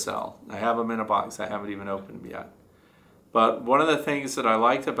Ciracell. I have them in a box. I haven't even opened them yet. But one of the things that I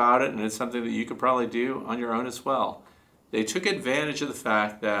liked about it, and it's something that you could probably do on your own as well, they took advantage of the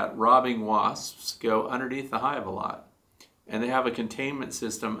fact that robbing wasps go underneath the hive a lot. And they have a containment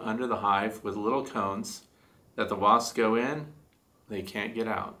system under the hive with little cones that the wasps go in, they can't get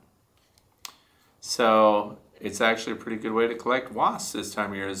out. So it's actually a pretty good way to collect wasps this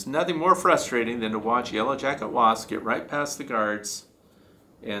time of year. There's nothing more frustrating than to watch yellow jacket wasps get right past the guards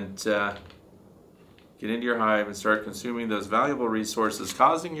and get into your hive and start consuming those valuable resources,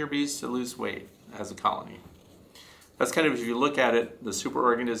 causing your bees to lose weight as a colony. That's kind of, if you look at it, the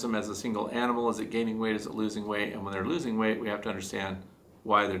superorganism as a single animal. Is it gaining weight? Is it losing weight? And when they're losing weight, we have to understand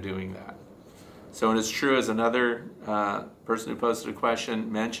why they're doing that. So it is true, as another person who posted a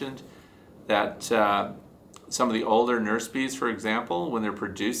question mentioned, that some of the older nurse bees, for example, when they're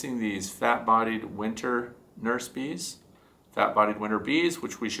producing these fat-bodied winter nurse bees, fat-bodied winter bees,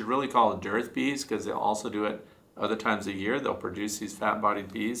 which we should really call dearth bees because they'll also do it other times a year, they'll produce these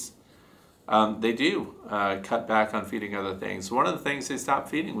fat-bodied bees. They do cut back on feeding other things. One of the things they stop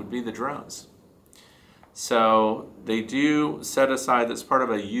feeding would be the drones. So they do set aside, that's part of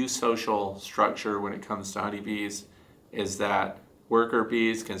a eusocial structure when it comes to honeybees, is that worker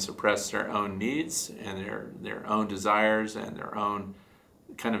bees can suppress their own needs and their own desires and their own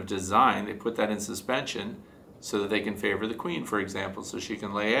kind of design. They put that in suspension so that they can favor the queen, for example, so she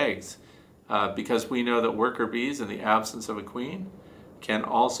can lay eggs. Because we know that worker bees, in the absence of a queen, can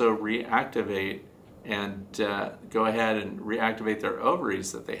also reactivate and go ahead and reactivate their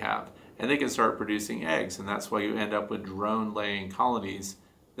ovaries that they have. And they can start producing eggs, and that's why you end up with drone-laying colonies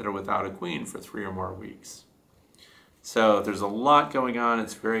that are without a queen for 3 or more weeks. So there's a lot going on.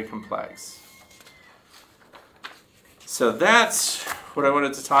 It's very complex. So that's what I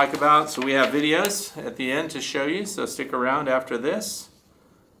wanted to talk about. So we have videos at the end to show you, so stick around after this.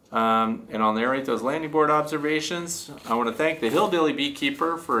 And I'll narrate those landing board observations. I want to thank the Hillbilly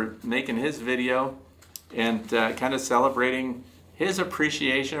Beekeeper for making his video and kind of celebrating his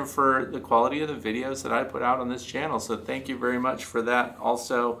appreciation for the quality of the videos that I put out on this channel. So thank you very much for that.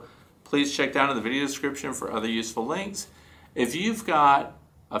 Also, please check down in the video description for other useful links. If you've got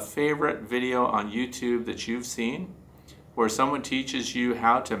a favorite video on YouTube that you've seen where someone teaches you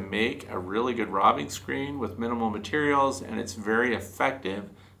how to make a really good robbing screen with minimal materials and it's very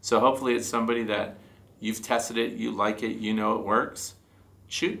effective, so hopefully it's somebody that you've tested it, you like it, you know it works,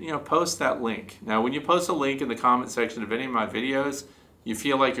 post that link. Now when you post a link in the comment section of any of my videos, you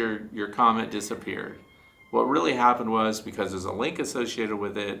feel like your comment disappeared. What really happened was, because there's a link associated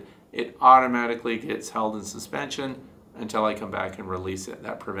with it, it automatically gets held in suspension until I come back and release it.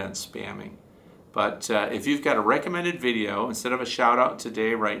 That prevents spamming. But if you've got a recommended video, instead of a shout out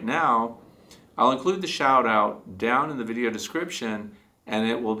today, right now, I'll include the shout out down in the video description, and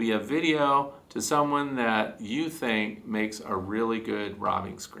it will be a video to someone that you think makes a really good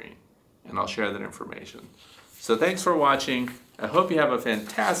robbing screen. And I'll share that information. So thanks for watching. I hope you have a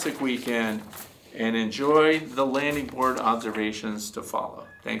fantastic weekend and enjoy the landing board observations to follow.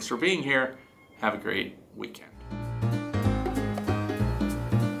 Thanks for being here. Have a great weekend.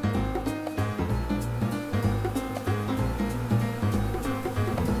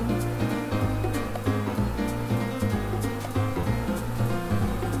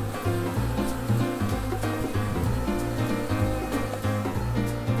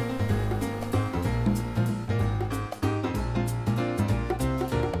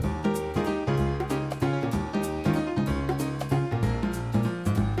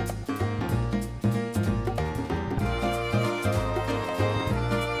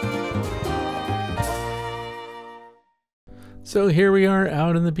 So here we are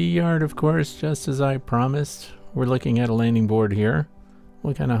out in the bee yard, of course, just as I promised. We're looking at a landing board here.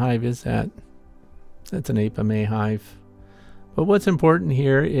 What kind of hive is that? That's an apiary hive. But what's important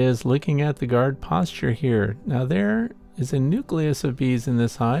here is looking at the guard posture here. Now there is a nucleus of bees in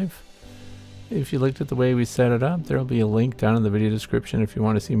this hive. If you looked at the way we set it up, there will be a link down in the video description if you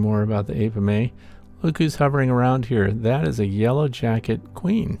want to see more about the apiary. Look who's hovering around here. That is a yellow jacket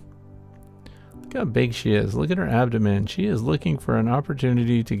queen. Look how big she is. Look at her abdomen. She is looking for an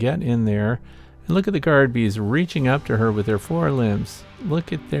opportunity to get in there. And look at the guard bees reaching up to her with their forelimbs.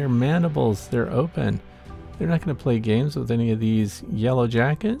 Look at their mandibles. They're open. They're not going to play games with any of these yellow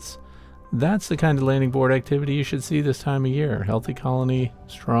jackets. That's the kind of landing board activity you should see this time of year. Healthy colony,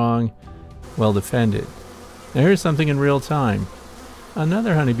 strong, well defended. Now here's something in real time.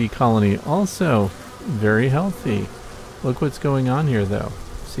 Another honeybee colony, also very healthy. Look what's going on here though.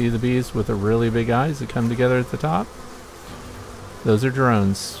 See the bees with the really big eyes that come together at the top? Those are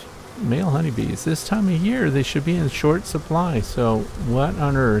drones, male honeybees. This time of year they should be in short supply, so what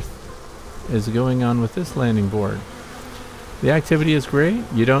on earth is going on with this landing board? The activity is great.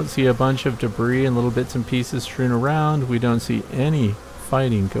 You don't see a bunch of debris and little bits and pieces strewn around. We don't see any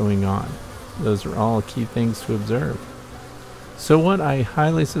fighting going on. Those are all key things to observe. So what I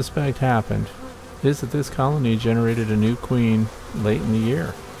highly suspect happened is that this colony generated a new queen late in the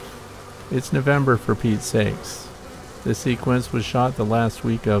year. It's November, for Pete's sakes. This sequence was shot the last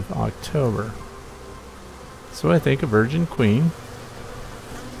week of October. So I think a virgin queen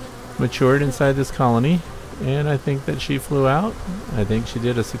matured inside this colony, and I think that she flew out. I think she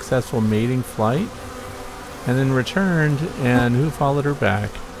did a successful mating flight and then returned, and who followed her back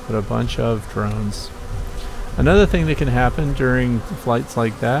but a bunch of drones. Another thing that can happen during flights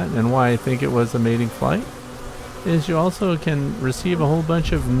like that, and why I think it was a mating flight, is you also can receive a whole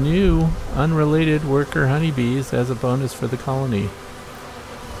bunch of new unrelated worker honeybees as a bonus for the colony.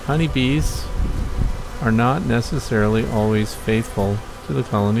 Honeybees are not necessarily always faithful to the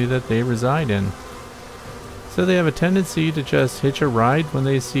colony that they reside in. So they have a tendency to just hitch a ride when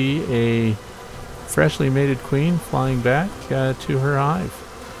they see a freshly mated queen flying back to her hive.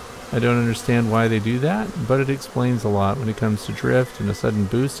 I don't understand why they do that, but it explains a lot when it comes to drift and a sudden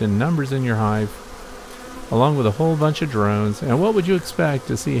boost in numbers in your hive, along with a whole bunch of drones. And what would you expect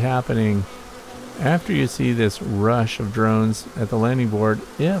to see happening after you see this rush of drones at the landing board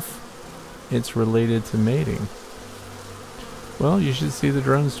if it's related to mating? Well, you should see the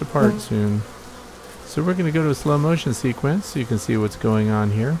drones depart soon. So we're going to go to a slow motion sequence so you can see what's going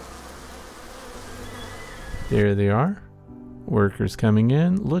on here. There they are. Workers coming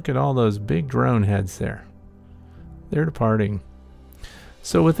in. Look at all those big drone heads there. They're departing.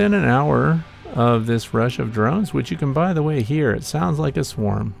 So within an hour of this rush of drones, which you can, by the way, hear, it sounds like a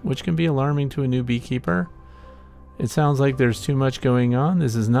swarm, which can be alarming to a new beekeeper. It sounds like there's too much going on.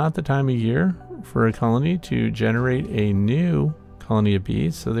 This is not the time of year for a colony to generate a new colony of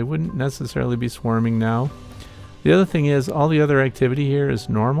bees, so they wouldn't necessarily be swarming now. The other thing is all the other activity here is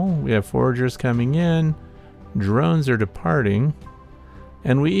normal. We have foragers coming in. Drones are departing,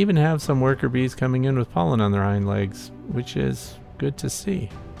 and we even have some worker bees coming in with pollen on their hind legs, which is good to see.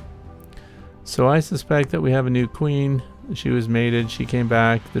 So I suspect that we have a new queen. She was mated, she came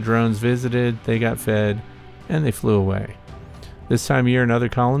back, the drones visited, they got fed, and they flew away. This time of year in other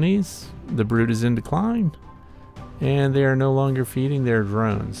colonies, the brood is in decline, and they are no longer feeding their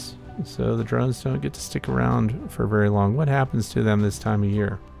drones. So the drones don't get to stick around for very long. What happens to them this time of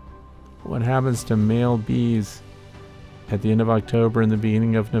year? What happens to male bees at the end of October and the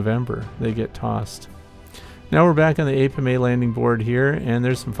beginning of November? They get tossed. Now we're back on the apiary landing board here, and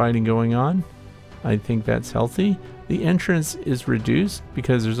there's some fighting going on. I think that's healthy. The entrance is reduced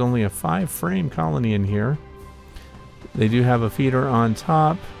because there's only a 5-frame colony in here. They do have a feeder on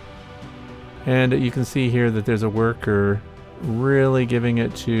top. And you can see here that there's a worker really giving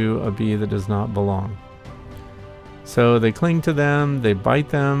it to a bee that does not belong. So they cling to them, they bite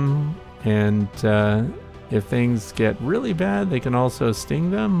them, and if things get really bad, they can also sting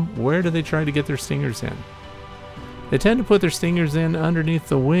them. Where do they try to get their stingers in? They tend to put their stingers in underneath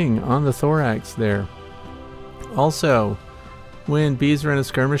the wing on the thorax there. Also, when bees are in a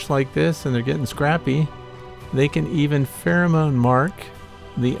skirmish like this and they're getting scrappy, they can even pheromone mark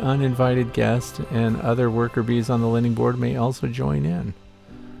the uninvited guest, and other worker bees on the landing board may also join in.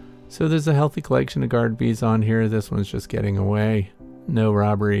 So there's a healthy collection of guard bees on here. This one's just getting away. No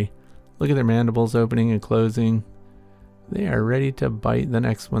robbery. Look at their mandibles opening and closing. They are ready to bite the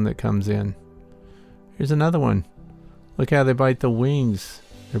next one that comes in. Here's another one. Look how they bite the wings.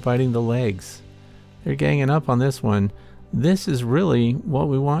 They're biting the legs. They're ganging up on this one. This is really what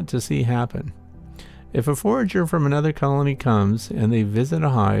we want to see happen. If a forager from another colony comes and they visit a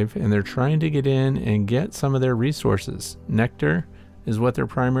hive and they're trying to get in and get some of their resources, nectar is what they're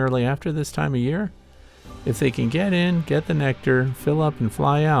primarily after this time of year. If they can get in, get the nectar, fill up and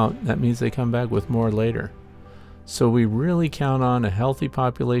fly out, that means they come back with more later. So we really count on a healthy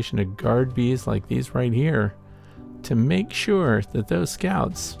population of guard bees like these right here to make sure that those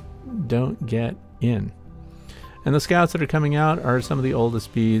scouts don't get in. And the scouts that are coming out are some of the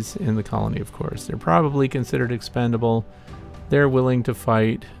oldest bees in the colony, of course. They're probably considered expendable. They're willing to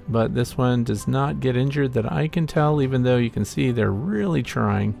fight, but this one does not get injured that I can tell, even though you can see they're really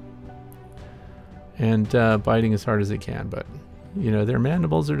trying and biting as hard as they can. But, you know, their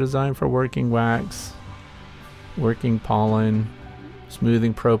mandibles are designed for working wax, working pollen,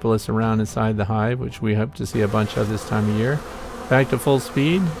 smoothing propolis around inside the hive, which we hope to see a bunch of this time of year. Back to full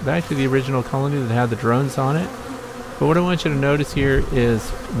speed, back to the original colony that had the drones on it. But what I want you to notice here is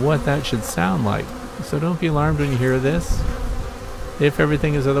what that should sound like. So don't be alarmed when you hear this. If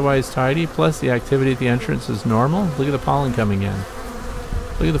everything is otherwise tidy, plus the activity at the entrance is normal, look at the pollen coming in.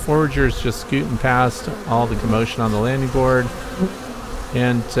 Look at the foragers just scooting past all the commotion on the landing board,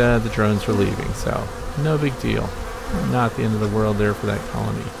 and the drones are leaving, so no big deal. Not the end of the world there for that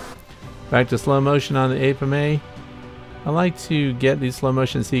colony. Back to slow motion on the apiary. I like to get these slow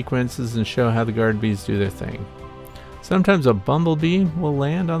motion sequences and show how the guard bees do their thing. Sometimes a bumblebee will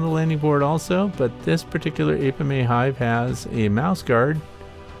land on the landing board also, but this particular apiary hive has a mouse guard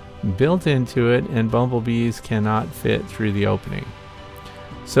built into it, and bumblebees cannot fit through the opening.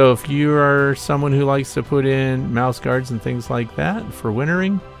 So if you are someone who likes to put in mouse guards and things like that for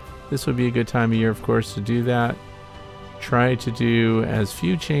wintering, this would be a good time of year, of course, to do that. Try to do as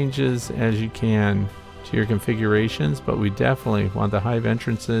few changes as you can to your configurations, but we definitely want the hive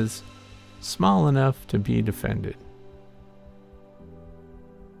entrances small enough to be defended.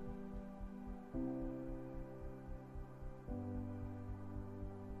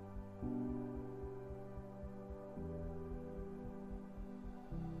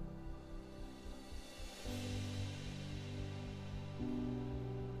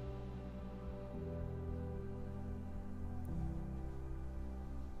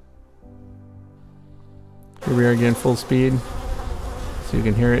 Here we are again, full speed, so you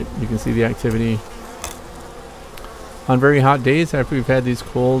can hear it, you can see the activity. On very hot days, after we've had these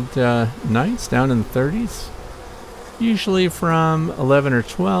cold nights down in the 30s, usually from 11 or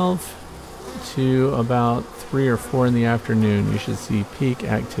 12 to about 3 or 4 in the afternoon, you should see peak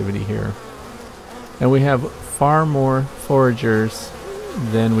activity here. And we have far more foragers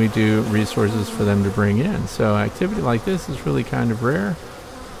than we do resources for them to bring in. So activity like this is really kind of rare.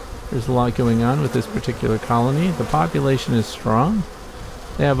 There's a lot going on with this particular colony. The population is strong.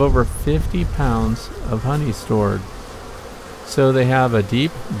 They have over 50 pounds of honey stored. So they have a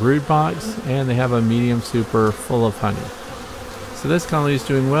deep brood box and they have a medium super full of honey. So this colony is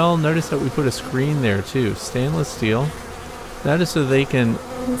doing well. Notice that we put a screen there too, stainless steel. That is so they can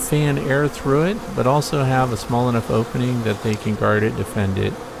fan air through it, but also have a small enough opening that they can guard it, defend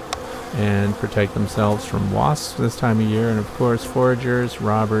it, and protect themselves from wasps this time of year, and of course foragers,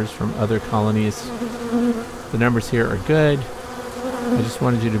 robbers from other colonies. The numbers here are good. I just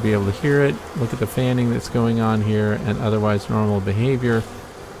wanted you to be able to hear it. Look at the fanning that's going on here and otherwise normal behavior.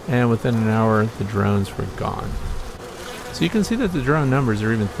 And within an hour, the drones were gone. So you can see that the drone numbers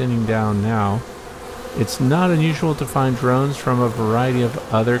are even thinning down now. It's not unusual to find drones from a variety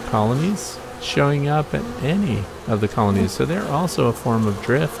of other colonies showing up at any of the colonies. So they're also a form of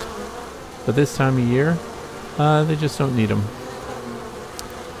drift. But this time of year, they just don't need them.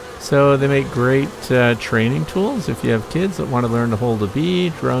 So they make great training tools. If you have kids that want to learn to hold a bee,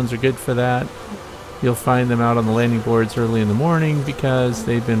 drones are good for that. You'll find them out on the landing boards early in the morning because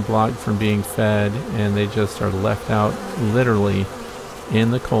they've been blocked from being fed and they just are left out literally in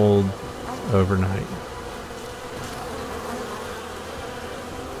the cold overnight.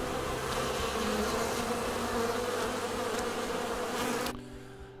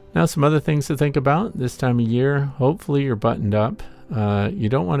 Now, some other things to think about this time of year. Hopefully you're buttoned up. You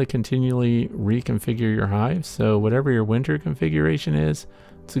don't want to continually reconfigure your hive, so whatever your winter configuration is,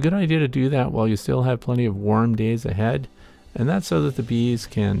 it's a good idea to do that while you still have plenty of warm days ahead, and that's so that the bees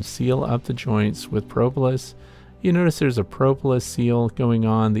can seal up the joints with propolis. You notice there's a propolis seal going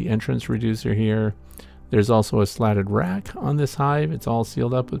on, the entrance reducer here. There's also a slatted rack on this hive. It's all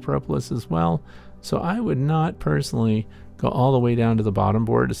sealed up with propolis as well. So I would not personally go all the way down to the bottom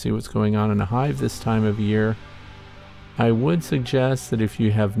board to see what's going on in a hive this time of year. I would suggest that if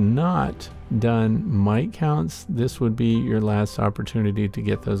you have not done mite counts, this would be your last opportunity to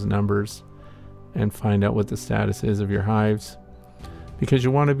get those numbers and find out what the status is of your hives, because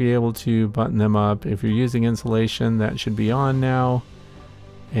you want to be able to button them up. If you're using insulation, that should be on now.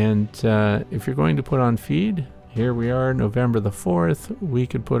 And if you're going to put on feed, here we are, November the 4th, we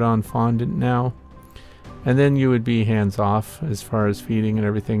could put on fondant now. And then you would be hands off as far as feeding and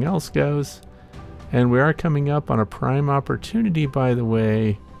everything else goes. And we are coming up on a prime opportunity, by the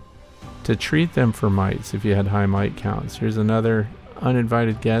way, to treat them for mites if you had high mite counts. Here's another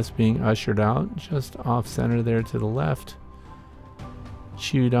uninvited guest being ushered out, just off center there to the left.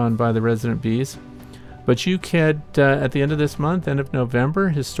 Chewed on by the resident bees. But you could, at the end of this month, end of November,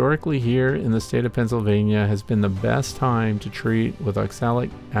 historically here in the state of Pennsylvania, has been the best time to treat with oxalic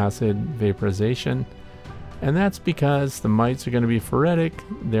acid vaporization. And that's because the mites are going to be phoretic.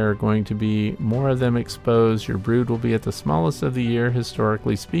 There are going to be more of them exposed. Your brood will be at the smallest of the year,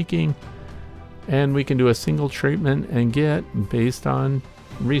 historically speaking. And we can do a single treatment and get, based on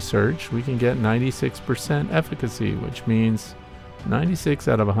research, we can get 96% efficacy, which means 96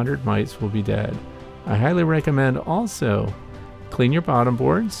 out of 100 mites will be dead. I highly recommend also clean your bottom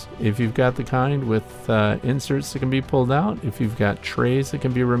boards. If you've got the kind with inserts that can be pulled out, if you've got trays that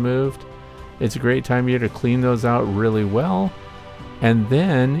can be removed, it's a great time of year to clean those out really well, and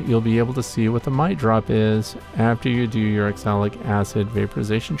then you'll be able to see what the mite drop is after you do your oxalic acid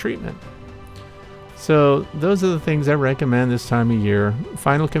vaporization treatment. So those are the things I recommend this time of year.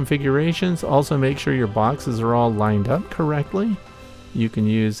 Final configurations, also make sure your boxes are all lined up correctly. You can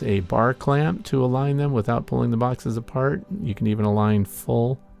use a bar clamp to align them without pulling the boxes apart. You can even align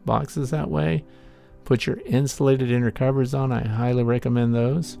full boxes that way. Put your insulated inner covers on. I highly recommend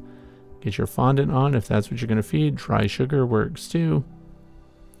those. Get your fondant on if that's what you're going to feed. Dry sugar works too.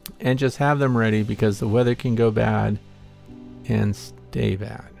 And just have them ready because the weather can go bad and stay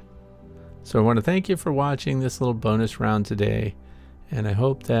bad. So I want to thank you for watching this little bonus round today. And I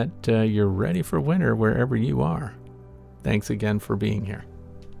hope that you're ready for winter wherever you are. Thanks again for being here.